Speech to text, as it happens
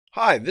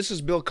Hi, this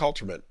is Bill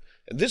Culterman,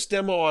 and this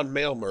demo on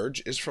mail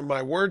merge is from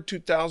my Word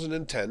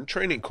 2010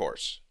 training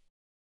course.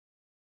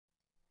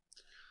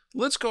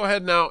 Let's go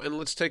ahead now and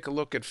let's take a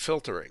look at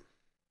filtering.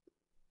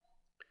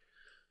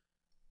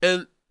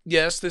 And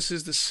yes, this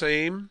is the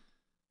same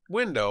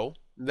window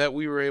that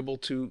we were able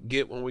to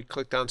get when we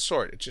clicked on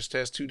sort. It just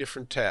has two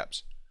different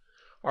tabs.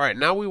 All right,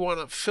 now we want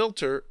to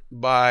filter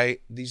by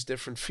these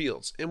different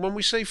fields. And when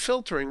we say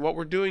filtering, what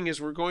we're doing is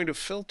we're going to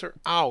filter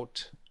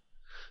out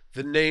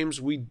the names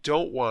we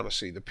don't want to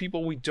see, the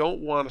people we don't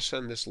want to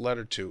send this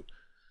letter to.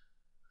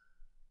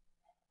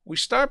 We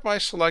start by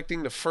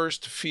selecting the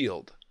first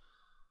field.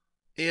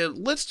 And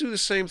let's do the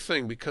same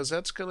thing because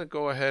that's going to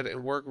go ahead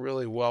and work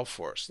really well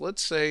for us.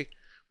 Let's say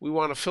we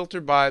want to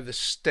filter by the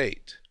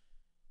state.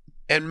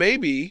 And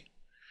maybe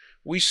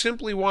we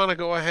simply want to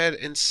go ahead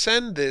and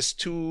send this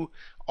to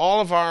all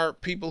of our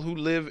people who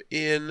live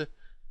in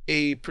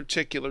a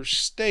particular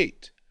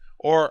state,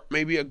 or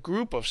maybe a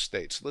group of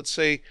states. Let's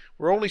say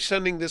we're only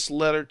sending this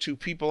letter to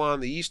people on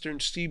the eastern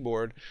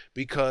seaboard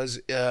because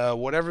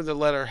whatever the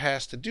letter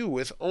has to do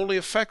with only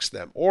affects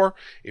them. Or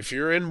if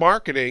you're in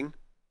marketing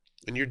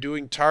and you're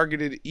doing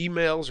targeted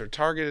emails or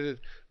targeted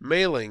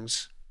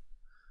mailings,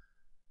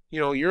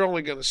 you're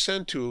only going to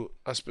send to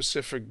a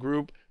specific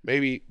group,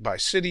 maybe by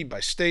city, by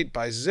state,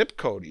 by zip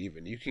code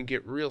even. You can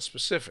get real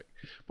specific.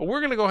 But we're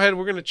going to go ahead and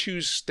we're going to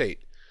choose state.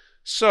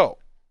 So,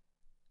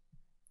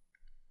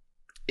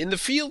 in the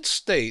field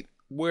state,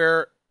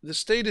 where the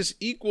state is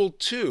equal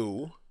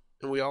to,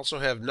 and we also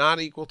have not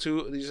equal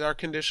to, these are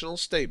conditional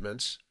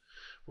statements,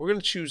 we're going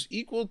to choose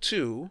equal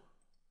to,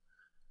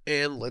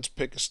 and let's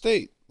pick a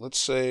state. Let's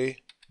say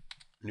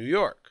New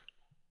York.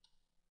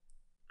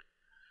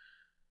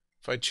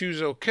 If I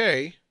choose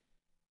OK,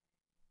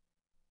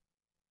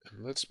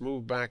 and let's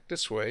move back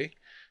this way,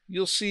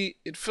 you'll see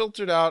it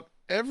filtered out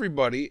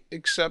everybody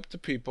except the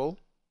people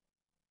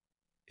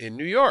in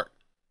New York.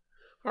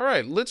 All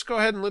right, let's go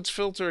ahead and let's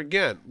filter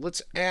again.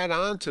 Let's add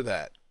on to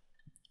that.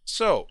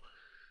 So,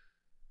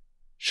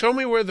 show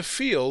me where the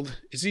field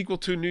is equal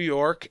to New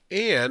York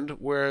and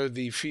where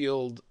the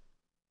field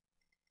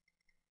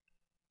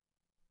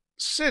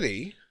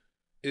city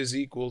is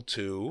equal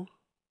to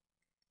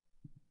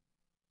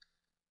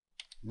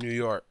New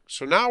York.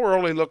 So now we're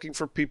only looking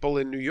for people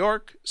in New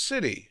York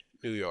City,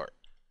 New York.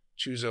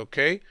 Choose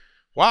OK.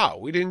 Wow,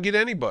 we didn't get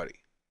anybody.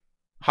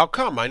 How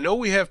come? I know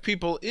we have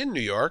people in New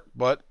York,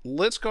 but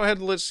let's go ahead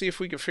and let's see if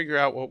we can figure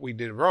out what we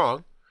did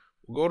wrong.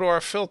 We'll go to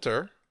our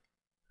filter.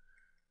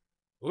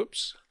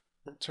 Whoops.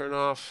 Turn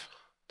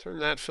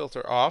that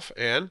filter off,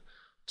 and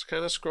let's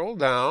kind of scroll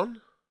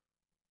down.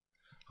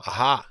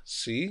 Aha,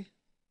 see?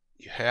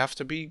 You have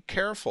to be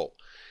careful.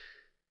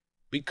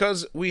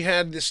 Because we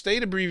had the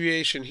state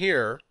abbreviation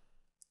here,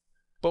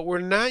 but we're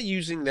not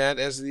using that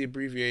as the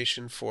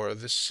abbreviation for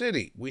the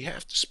city. We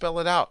have to spell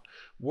it out.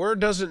 Word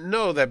doesn't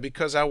know that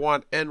because I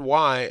want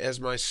NY as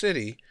my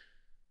city,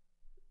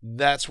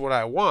 that's what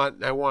I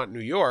want. I want New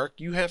York.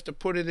 You have to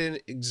put it in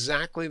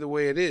exactly the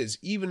way it is.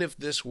 Even if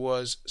this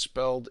was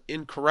spelled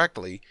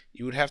incorrectly,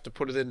 you would have to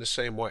put it in the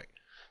same way.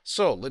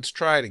 So let's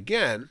try it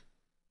again.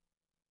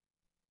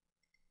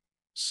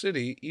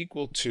 City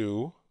equal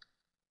to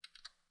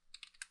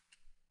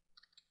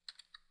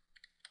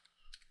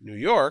New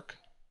York.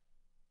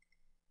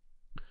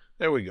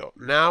 There we go.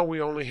 Now we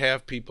only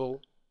have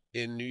people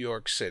in New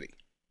York City.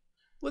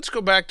 Let's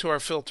go back to our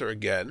filter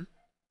again.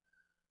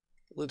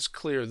 Let's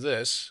clear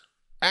this.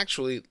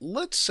 Actually,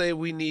 let's say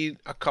we need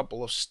a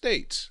couple of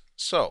states.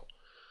 So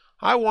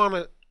I want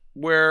it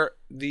where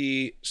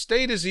the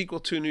state is equal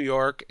to New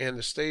York and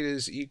the state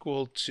is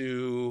equal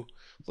to,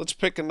 let's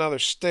pick another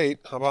state.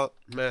 How about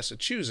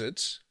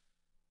Massachusetts?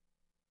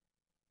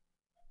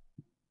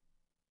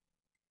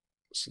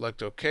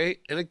 Select OK.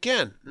 And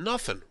again,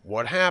 nothing.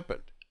 What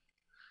happened?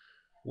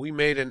 We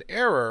made an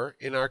error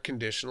in our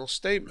conditional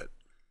statement.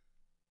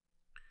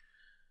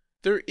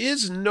 There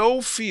is no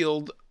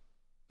field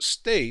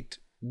state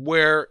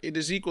where it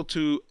is equal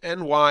to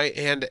NY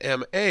and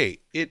MA.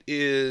 It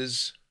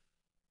is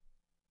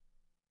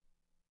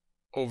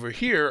over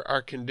here.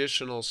 Our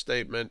conditional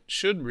statement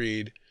should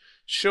read,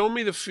 show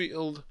me the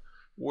field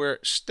where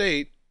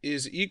state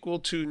is equal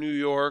to New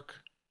York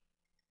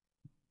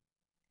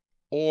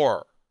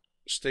or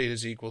state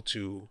is equal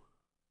to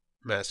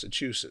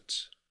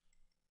Massachusetts.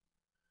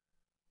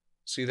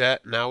 See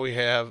that? Now we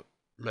have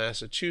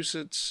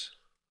Massachusetts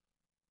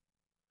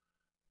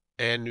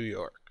and New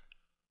York.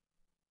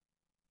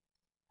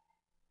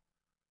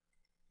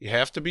 You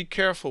have to be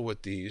careful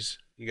with these.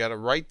 You got to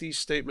write these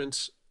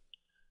statements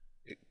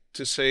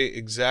to say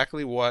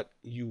exactly what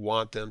you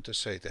want them to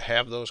say, to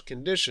have those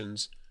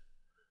conditions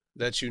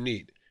that you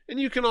need. And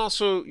you can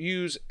also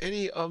use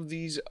any of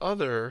these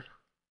other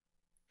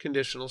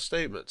conditional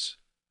statements.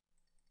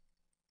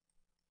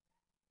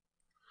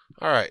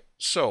 All right,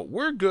 so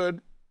we're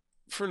good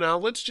for now.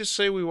 Let's just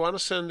say we want to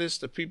send this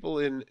to people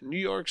in New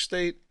York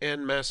State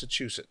and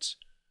Massachusetts.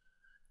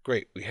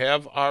 Great, we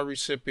have our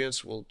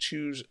recipients. We'll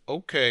choose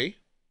OK.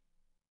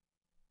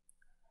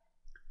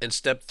 And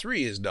step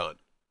 3 is done.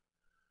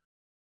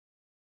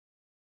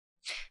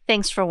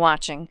 Thanks for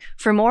watching.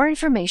 For more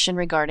information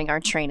regarding our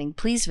training,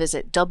 please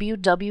visit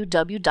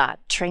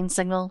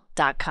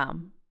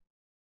www.trainsignal.com.